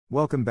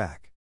Welcome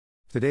back.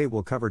 Today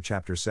we'll cover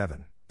Chapter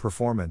 7,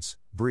 Performance,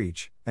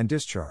 Breach, and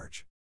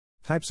Discharge.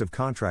 Types of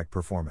contract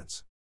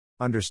performance.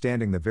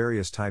 Understanding the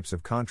various types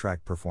of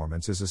contract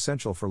performance is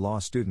essential for law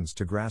students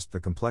to grasp the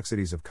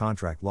complexities of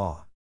contract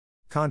law.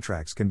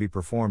 Contracts can be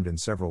performed in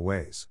several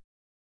ways.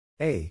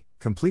 A.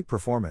 Complete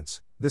performance.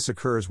 This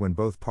occurs when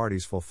both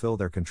parties fulfill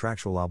their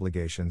contractual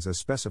obligations as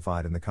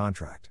specified in the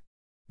contract.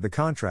 The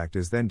contract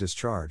is then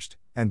discharged,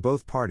 and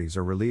both parties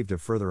are relieved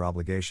of further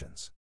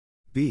obligations.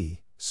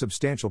 B.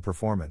 Substantial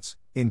performance.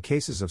 In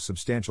cases of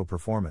substantial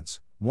performance,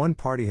 one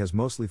party has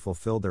mostly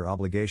fulfilled their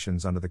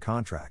obligations under the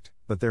contract,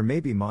 but there may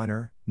be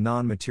minor,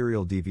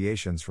 non-material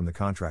deviations from the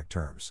contract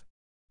terms.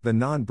 The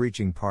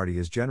non-breaching party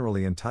is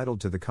generally entitled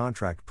to the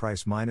contract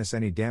price minus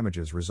any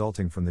damages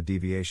resulting from the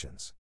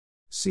deviations.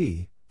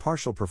 C.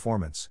 Partial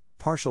performance.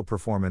 Partial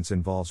performance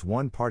involves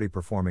one party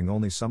performing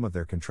only some of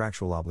their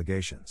contractual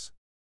obligations.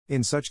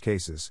 In such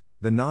cases,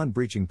 the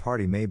non-breaching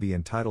party may be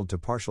entitled to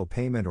partial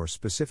payment or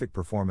specific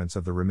performance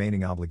of the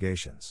remaining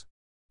obligations.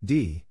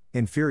 D.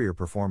 Inferior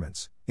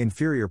performance.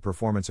 Inferior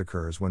performance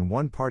occurs when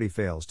one party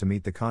fails to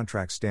meet the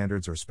contract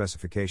standards or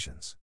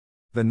specifications.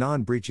 The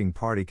non-breaching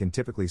party can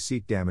typically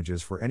seek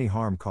damages for any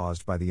harm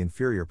caused by the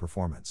inferior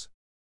performance.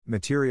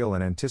 Material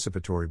and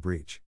anticipatory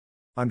breach.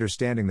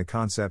 Understanding the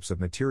concepts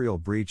of material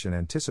breach and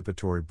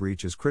anticipatory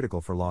breach is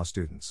critical for law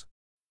students.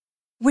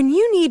 When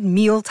you need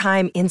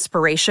mealtime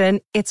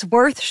inspiration, it's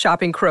worth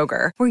shopping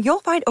Kroger, where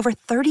you'll find over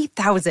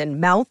 30,000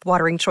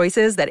 mouth-watering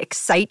choices that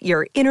excite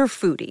your inner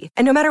foodie.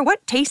 And no matter what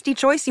tasty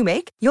choice you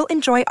make, you'll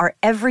enjoy our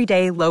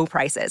everyday low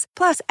prices,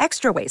 plus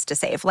extra ways to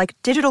save, like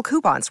digital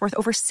coupons worth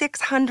over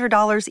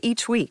 $600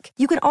 each week.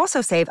 You can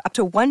also save up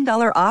to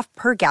 $1 off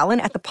per gallon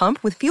at the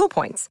pump with fuel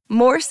points.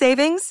 More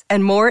savings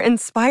and more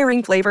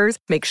inspiring flavors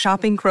make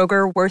shopping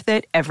Kroger worth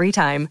it every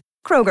time.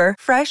 Kroger,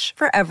 fresh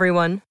for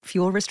everyone.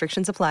 Fuel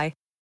restrictions apply.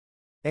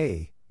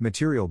 A.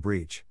 Material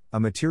breach. A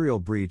material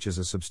breach is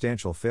a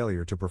substantial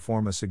failure to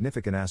perform a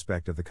significant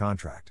aspect of the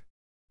contract.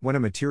 When a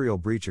material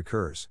breach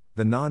occurs,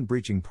 the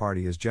non-breaching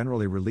party is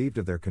generally relieved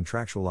of their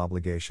contractual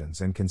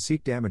obligations and can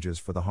seek damages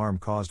for the harm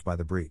caused by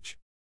the breach.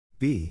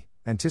 B.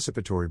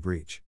 Anticipatory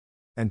breach.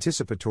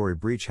 Anticipatory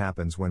breach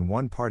happens when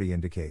one party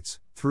indicates,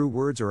 through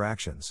words or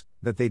actions,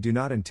 that they do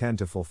not intend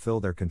to fulfill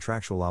their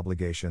contractual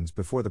obligations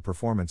before the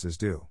performance is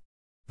due.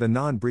 The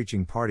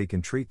non-breaching party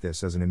can treat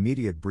this as an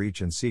immediate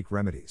breach and seek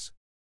remedies.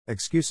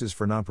 Excuses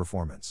for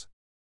non-performance.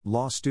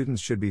 Law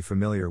students should be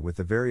familiar with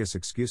the various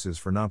excuses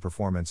for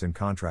non-performance in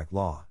contract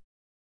law.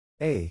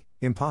 A.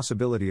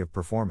 Impossibility of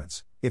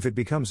performance. If it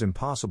becomes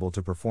impossible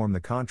to perform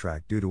the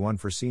contract due to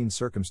unforeseen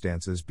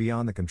circumstances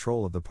beyond the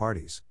control of the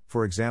parties,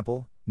 for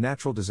example,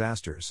 natural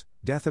disasters,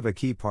 death of a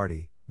key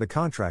party, the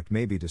contract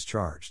may be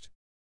discharged.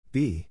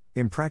 B.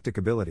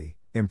 Impracticability.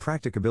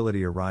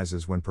 Impracticability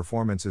arises when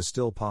performance is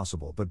still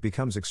possible but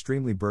becomes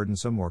extremely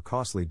burdensome or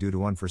costly due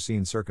to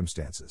unforeseen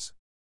circumstances.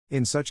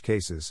 In such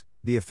cases,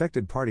 the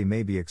affected party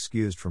may be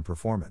excused from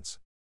performance.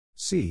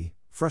 C.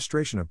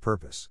 Frustration of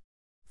purpose.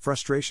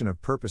 Frustration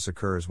of purpose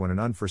occurs when an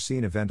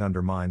unforeseen event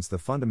undermines the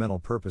fundamental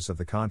purpose of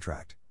the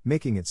contract,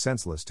 making it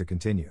senseless to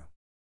continue.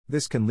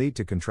 This can lead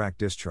to contract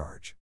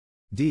discharge.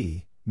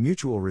 D.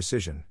 Mutual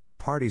rescission.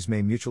 Parties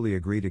may mutually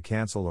agree to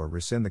cancel or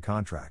rescind the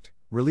contract,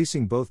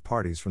 releasing both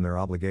parties from their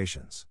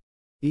obligations.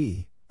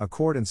 E.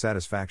 Accord and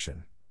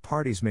satisfaction.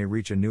 Parties may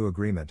reach a new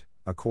agreement,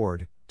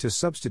 accord, to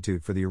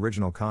substitute for the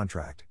original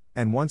contract,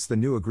 and once the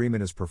new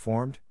agreement is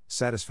performed,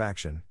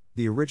 satisfaction,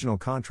 the original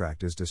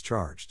contract is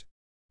discharged.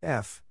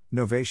 F.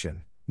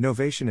 Novation.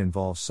 Novation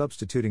involves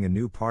substituting a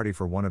new party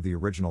for one of the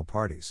original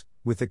parties,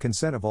 with the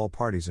consent of all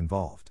parties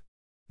involved.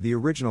 The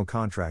original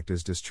contract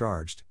is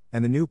discharged,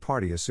 and the new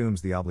party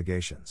assumes the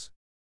obligations.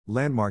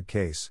 Landmark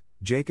case,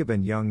 Jacob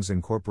and Youngs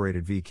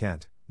Incorporated v.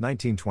 Kent,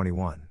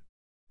 1921.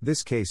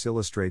 This case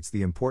illustrates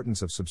the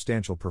importance of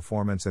substantial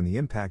performance and the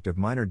impact of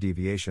minor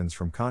deviations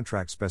from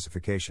contract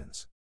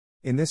specifications.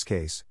 In this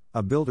case,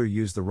 a builder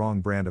used the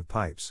wrong brand of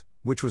pipes,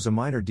 which was a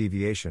minor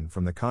deviation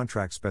from the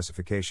contract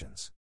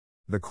specifications.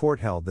 The court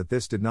held that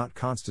this did not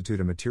constitute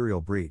a material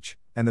breach,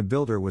 and the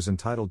builder was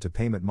entitled to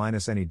payment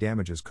minus any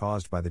damages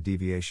caused by the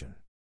deviation.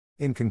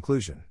 In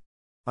conclusion,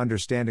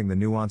 understanding the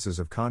nuances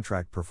of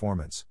contract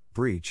performance,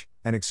 breach,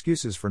 and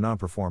excuses for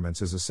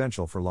non-performance is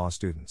essential for law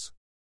students.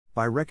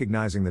 By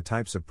recognizing the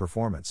types of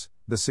performance,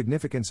 the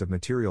significance of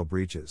material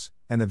breaches,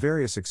 and the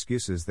various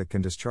excuses that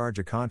can discharge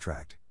a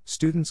contract,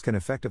 students can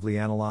effectively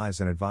analyze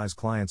and advise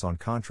clients on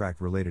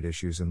contract-related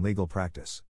issues in legal practice.